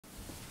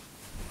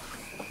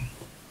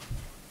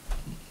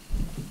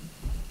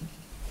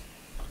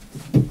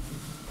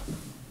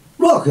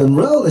Rock and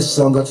roll. This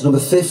song got to number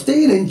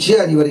 15 in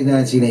January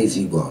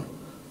 1981.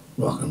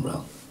 Rock and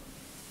roll.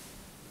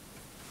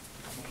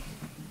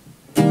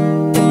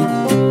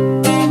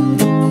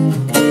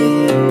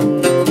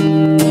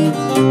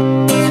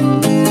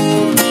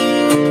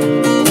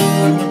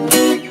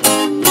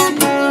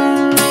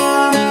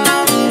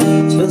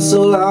 It's been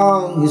so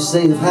long, you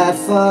say you've had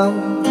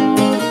fun.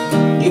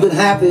 You've been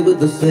happy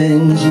with the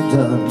things you've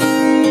done.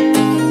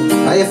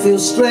 Now you feel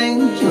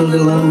strange and a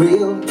little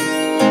unreal.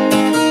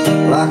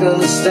 Well, I can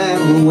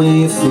understand the way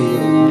you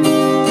feel.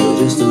 You're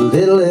just a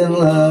little in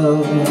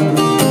love.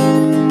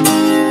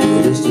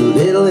 You're just a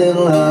little in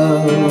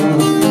love.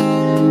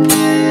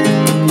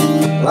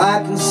 Well,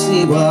 I can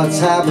see what's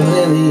happening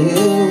to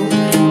you.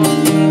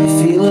 You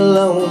feel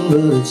alone,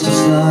 but it's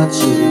just not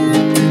true.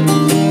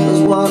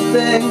 There's one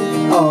thing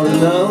I ought to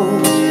know.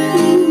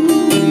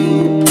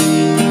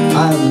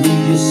 I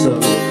need you so.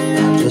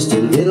 I'm just a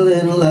little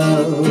in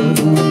love.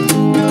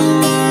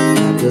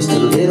 I'm just a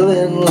little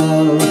in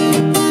love.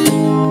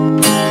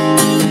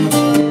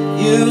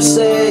 You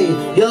say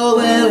you're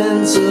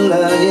willing to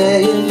learn, yeah,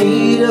 you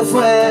need a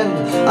friend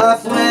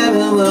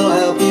who will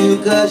help you,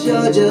 'cause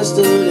you're just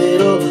a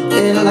little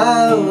in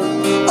love.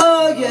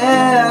 Oh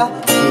yeah,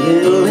 a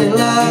little in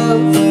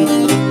love.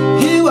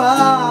 You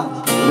are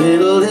a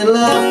little in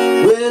love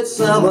with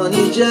someone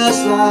who's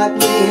just like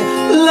me,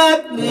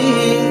 like me.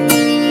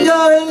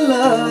 You're in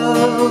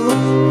love.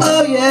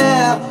 Oh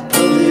yeah, a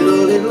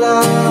little in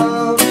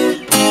love.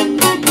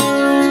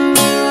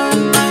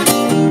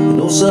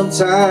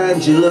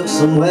 Sometimes you look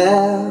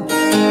somewhere,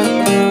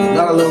 you're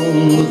not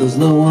alone, but there's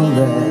no one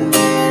there.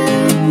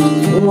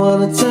 No one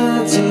to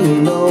turn to,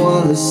 no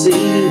one to see the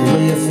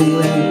way you're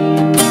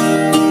feeling.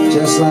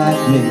 Just like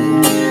me,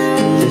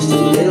 just a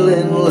little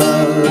in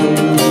love.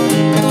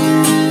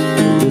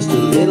 Just a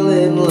little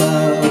in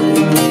love.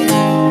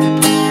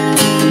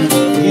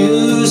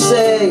 You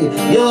say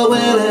you're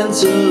willing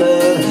to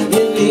learn.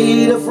 You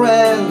need a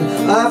friend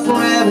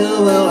who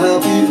will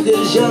help you,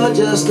 'cause you're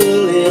just a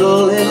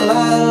little in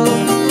love.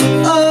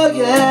 Oh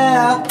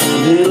yeah, a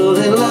little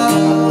in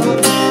love.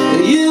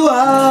 You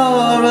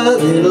are a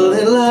little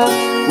in love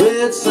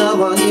with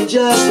someone who's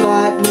just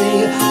like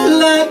me,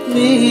 like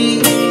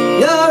me.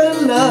 You're in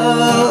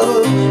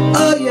love.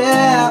 Oh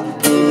yeah,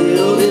 a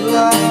little in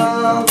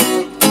love.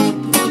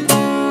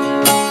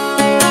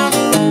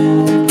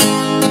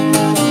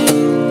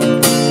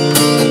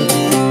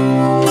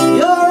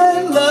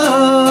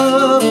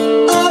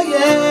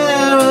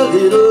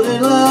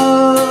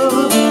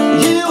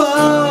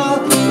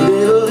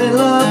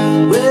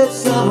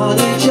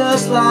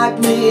 Like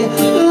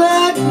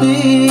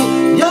me,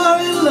 you're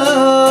in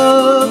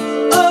love.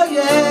 Oh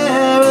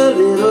yeah, a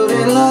little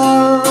in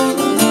love.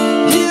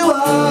 You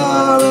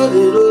are a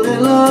little in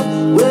love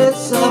with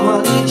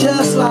someone who's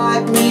just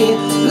like me,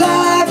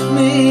 like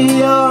me.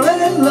 You're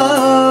in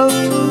love.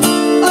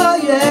 Oh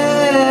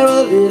yeah,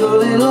 a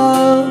little in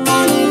love.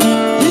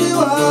 You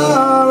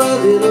are a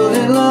little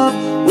in love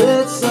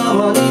with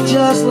someone who's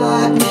just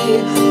like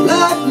me,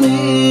 like me.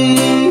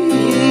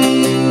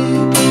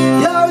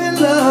 You're in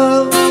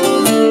love.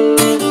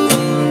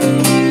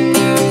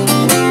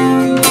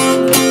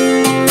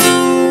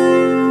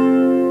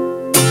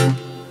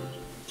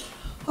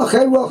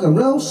 Okay, rock and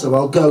roll, so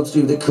I'll go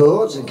through the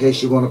chords in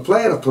case you want to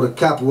play it. I'll put a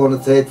capo on the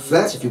 3rd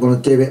fret. If you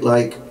want to do it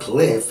like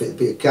Cliff, it'd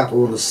be a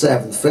capo on the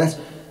 7th fret.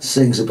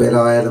 Sings a bit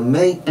higher than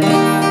me.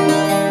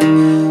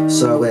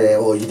 So,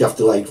 or you'd have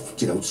to, like,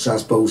 you know,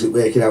 transpose it,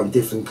 work it out in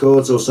different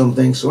chords or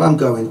something. So I'm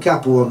going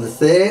capo on the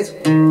 3rd.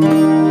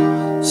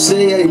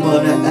 C, A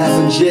minor, F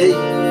and G.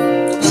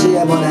 C,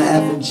 A minor,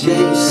 F and G,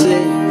 C.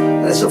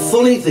 And it's a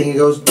funny thing, it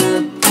goes...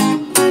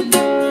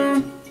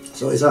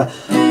 So it's like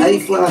A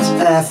flat,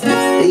 F,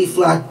 E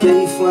flat,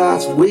 B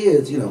flat,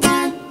 weird, you know.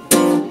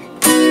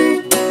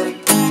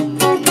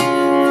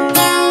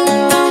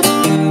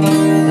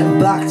 Then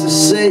back to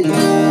C,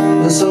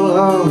 and so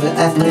on to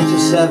F major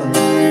 7.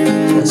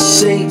 And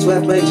C to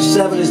F major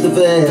 7 is the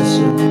verse.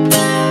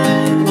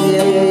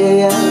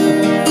 Yeah.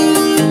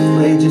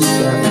 Major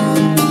 7.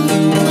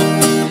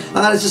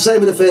 And it's the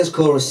same with the first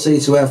chorus, C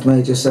to F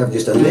major 7,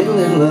 just a little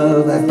in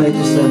love, F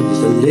major 7,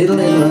 just a little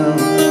in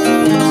love.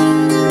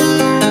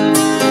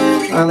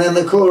 And then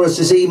the chorus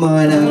is E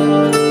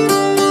minor,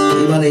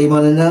 E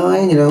minor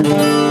 9, you know.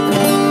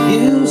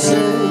 You say,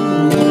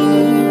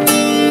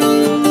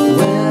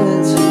 well,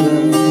 it's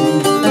love.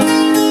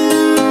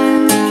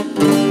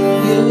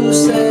 You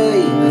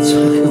say, I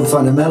can't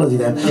find a melody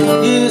then.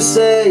 You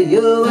say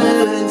you're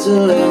willing to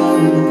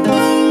learn.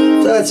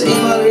 So it's E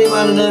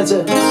minor 9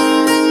 to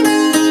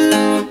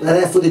that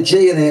F with a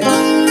G in it.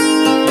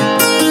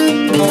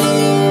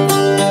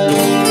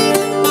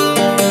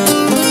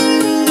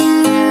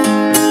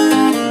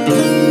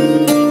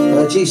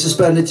 G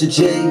suspended to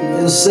G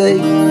and C.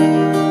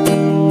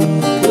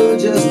 You're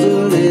just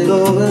a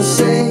little in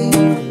C.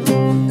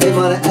 A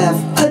minor, F,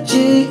 a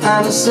G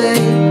and a C.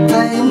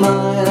 A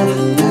minor,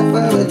 F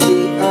and a G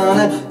and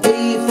a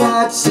E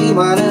flat, C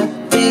minor,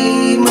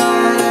 E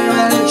minor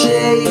and a G.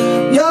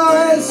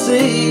 You're in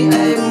C, A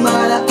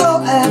minor,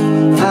 O, F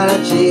and a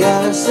G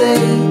and a C.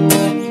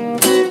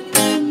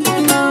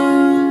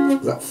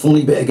 That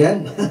funny bit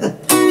again.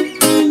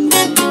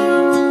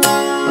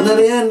 And at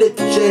the end it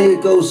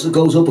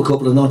goes up a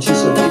couple of notches.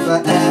 So B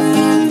for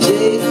F, G,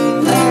 A,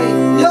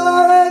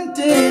 you're in D,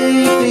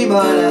 B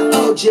minor,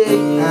 O, G,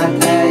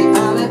 and A,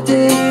 and a D,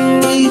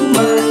 E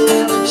minor,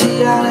 and a G,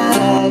 and an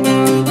A,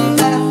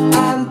 F,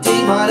 and D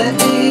minor,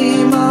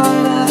 E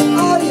minor,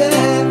 oh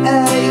yeah, A,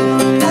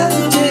 and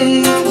D.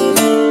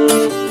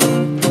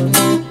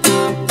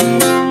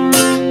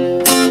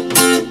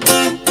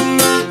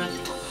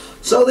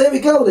 So there we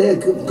go, there,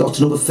 got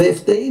to number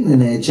 15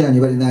 in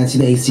January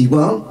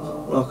 1981.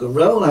 Rock and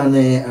roll, and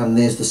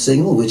there's the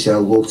single, which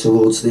I'll walk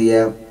towards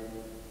the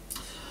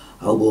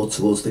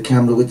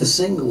camera with the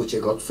single, which I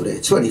got for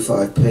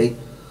 25p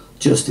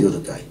just the other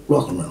day.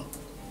 Rock and roll.